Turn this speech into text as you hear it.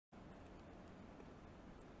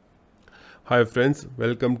Hi friends,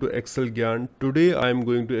 welcome to Excel Gyan. Today I am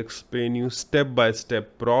going to explain you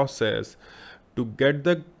step-by-step process to get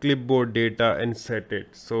the clipboard data and set it.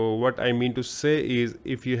 So what I mean to say is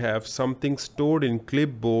if you have something stored in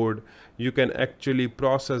clipboard, you can actually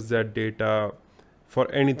process that data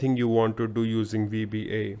for anything you want to do using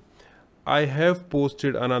VBA. I have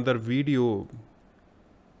posted another video,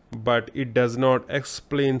 but it does not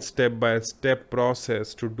explain step-by-step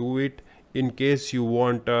process to do it. In case you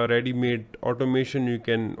want a ready-made automation, you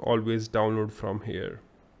can always download from here.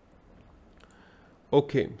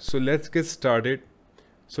 Okay, so let's get started.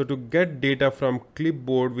 So to get data from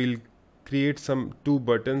clipboard, we'll create some two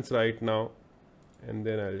buttons right now, and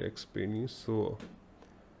then I'll explain you. So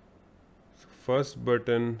first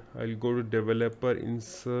button, I'll go to developer,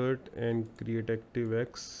 insert and create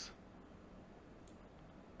ActiveX,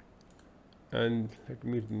 and let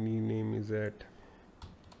me rename is at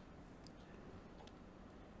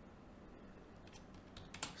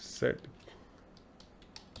set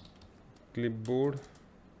clipboard,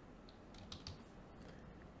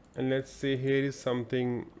 and let's say here is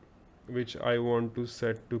something which I want to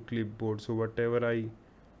set to clipboard. So whatever I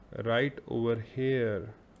write over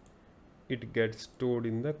here, it gets stored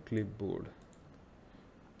in the clipboard.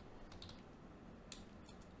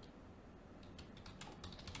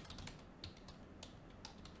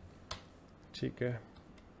 Okay,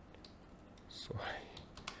 so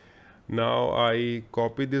now I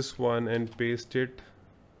copy this one and paste it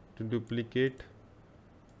to duplicate,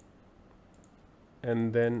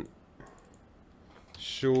 and then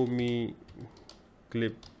show me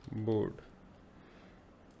clipboard.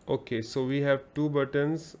 Okay, so we have two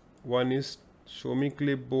buttons. One is show me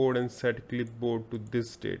clipboard and set clipboard to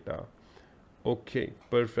this data. Okay,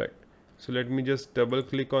 perfect. So let me just double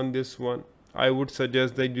click on this one. I would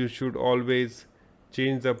suggest that you should always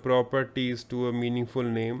change the properties to a meaningful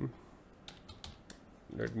name.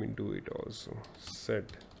 Let me do it also. Set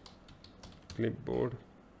clipboard,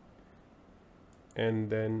 and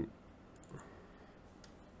then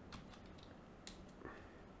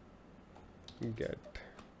get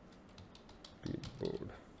clipboard.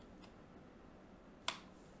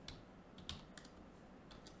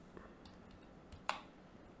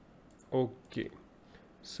 Okay,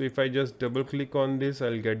 so if I just double click on this,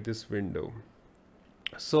 I'll get this window.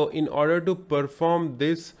 So in order to perform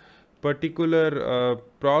this particular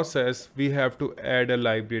process, we have to add a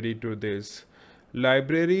library to this.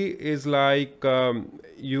 Library is like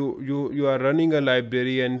you are running a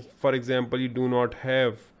library, and for example you do not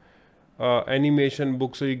have animation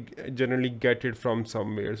book, so you generally get it from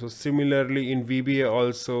somewhere. So similarly in VBA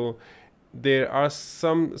also, there are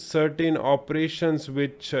some certain operations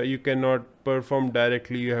which you cannot perform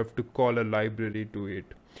directly. You have to call a library to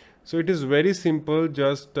it. So it is very simple.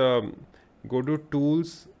 Just go to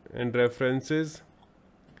tools and references,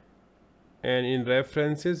 and in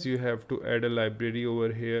references you have to add a library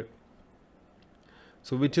over here,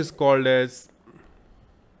 so which is called as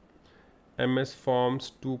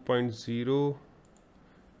MSForms20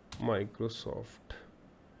 Microsoft,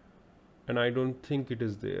 and I don't think it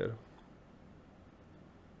is there.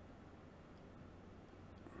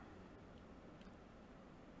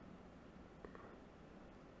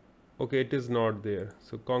 Okay, it is not there,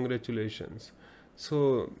 so congratulations.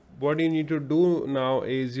 So what you need to do now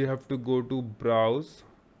is you have to go to browse.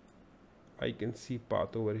 I can see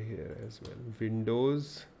path over here as well,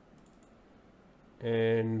 Windows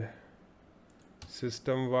and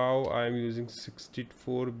system. Wow, I am using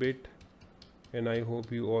 64-bit, and I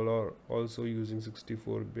hope you all are also using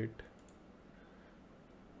 64-bit.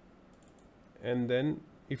 And then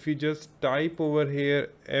if you just type over here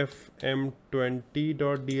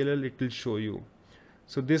fm20.dll, it will show you.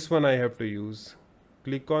 So this one I have to use.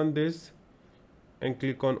 Click on this and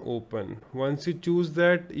click on open. Once you choose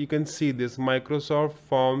that, you can see this Microsoft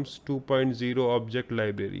Forms 2.0 object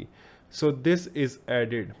library. So this is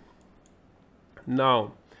added.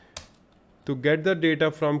 Now to get the data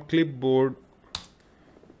from clipboard,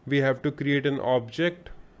 we have to create an object.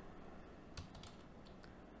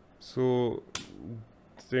 So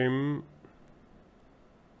sim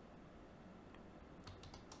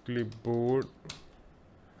clipboard,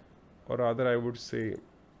 or rather I would say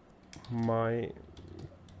my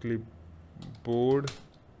clipboard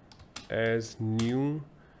as new.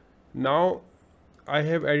 Now I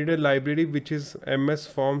have added a library which is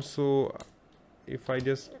MSForms. So if I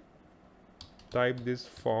just type this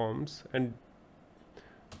forms and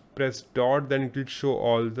press dot, then it will show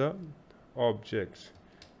all the objects.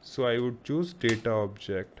 So I would choose data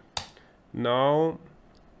object. Now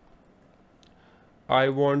I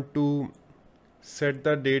want to set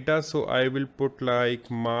the data, so I will put like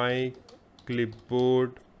my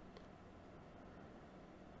clipboard.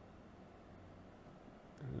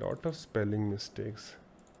 Lot of spelling mistakes.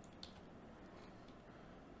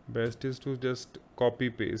 Best is to just copy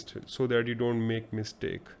paste so that you don't make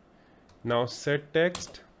mistake. Now set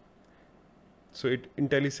text. So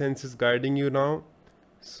IntelliSense is guiding you now.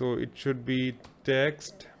 So it should be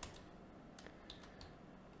text.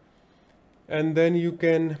 And then you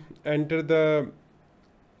can enter the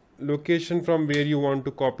location from where you want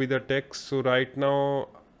to copy the text. So right now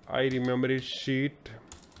I remember it's sheet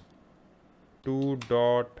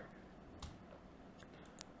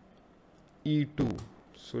 2.e2.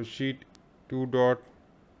 So sheet 2 dot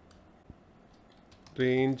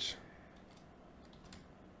range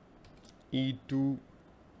e2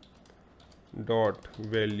 dot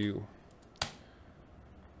value,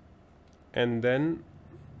 and then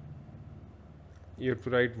you have to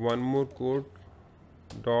write one more code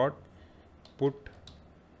dot put.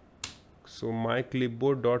 So my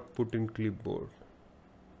clipboard dot put in clipboard.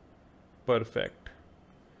 Perfect.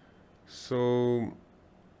 So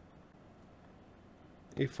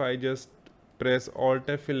if I just press Alt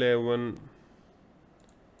F11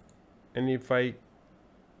 and if I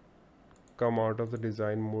come out of the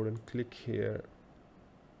design mode and click here,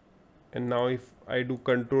 and now if I do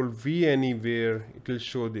Control V anywhere, it will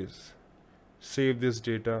show this. Save this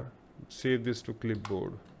data, save this to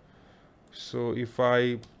clipboard. So if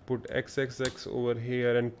I put XXX over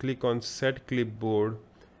here and click on set clipboard,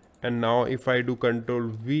 and now if I do Control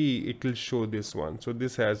V, it will show this one. So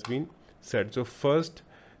this has been set. So first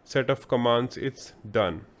set of commands, it's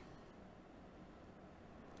done.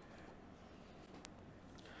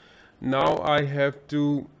 Now I have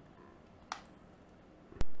to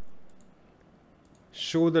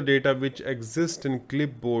show the data which exists in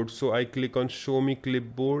clipboard. So I click on show me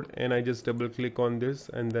clipboard and I just double click on this,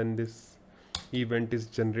 and then this event is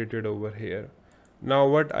generated over here. Now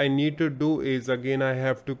what I need to do is, again, I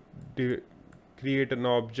have to create an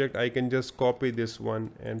object. I can just copy this one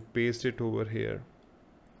and paste it over here.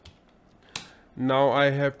 Now I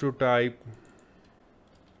have to type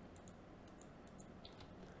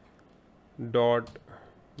dot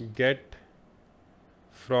get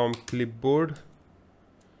from clipboard,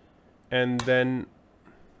 and then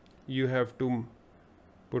you have to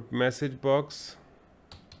put message box.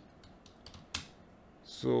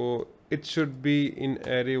 So it should be in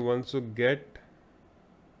array 1. So get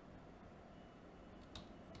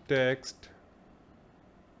text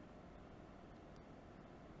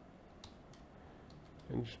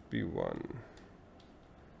and should be 1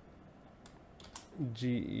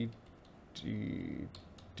 GETTEST.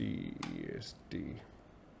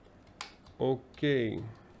 Okay,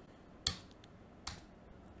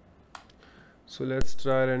 so let's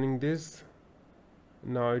try running this.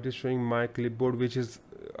 Now it is showing my clipboard, which is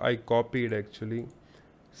I copied actually.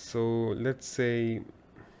 So let's say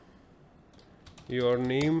your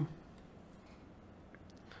name,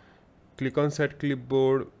 click on set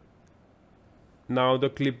clipboard. Now the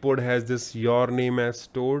clipboard has this your name as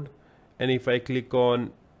stored, and if I click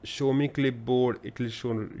on show me clipboard, it will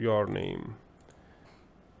show your name.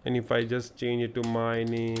 And if I just change it to my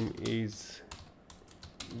name is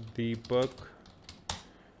Deepak,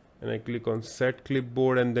 and I click on set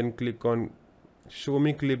clipboard and then click on show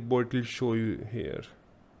me clipboard, it will show you here.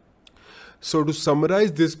 So to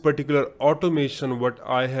summarize this particular automation, what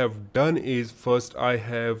I have done is, first I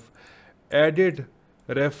have added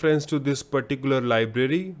reference to this particular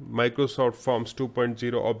library, Microsoft Forms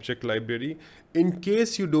 2.0 object library. In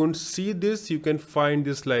case you don't see this, you can find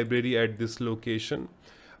this library at this location.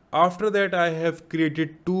 After that, I have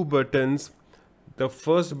created two buttons. The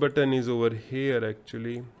first button is over here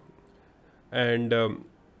actually, and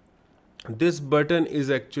this button is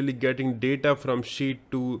actually getting data from sheet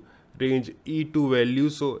to range E2 value.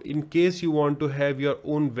 So in case you want to have your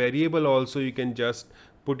own variable also, you can just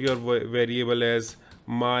put your variable as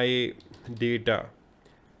my data,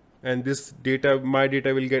 and this data, my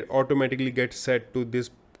data, will automatically get set to this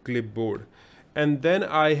clipboard. And then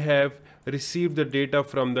I have received the data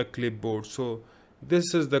from the clipboard. So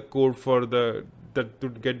this is the code for to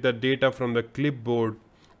get the data from the clipboard.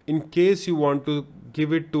 In case you want to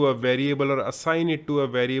give it to a variable or assign it to a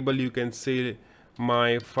variable, you can say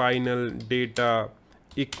my final data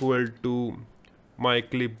equal to my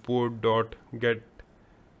clipboard dot get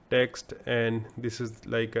text, and this is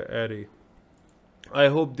like an array. I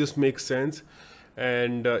hope this makes sense,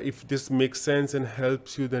 and if this makes sense and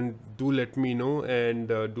helps you, then do let me know, and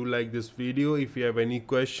do like this video. If you have any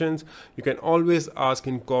questions, you can always ask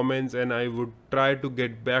in comments, and I would try to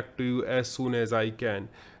get back to you as soon as I can.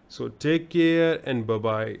 So take care and bye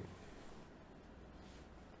bye.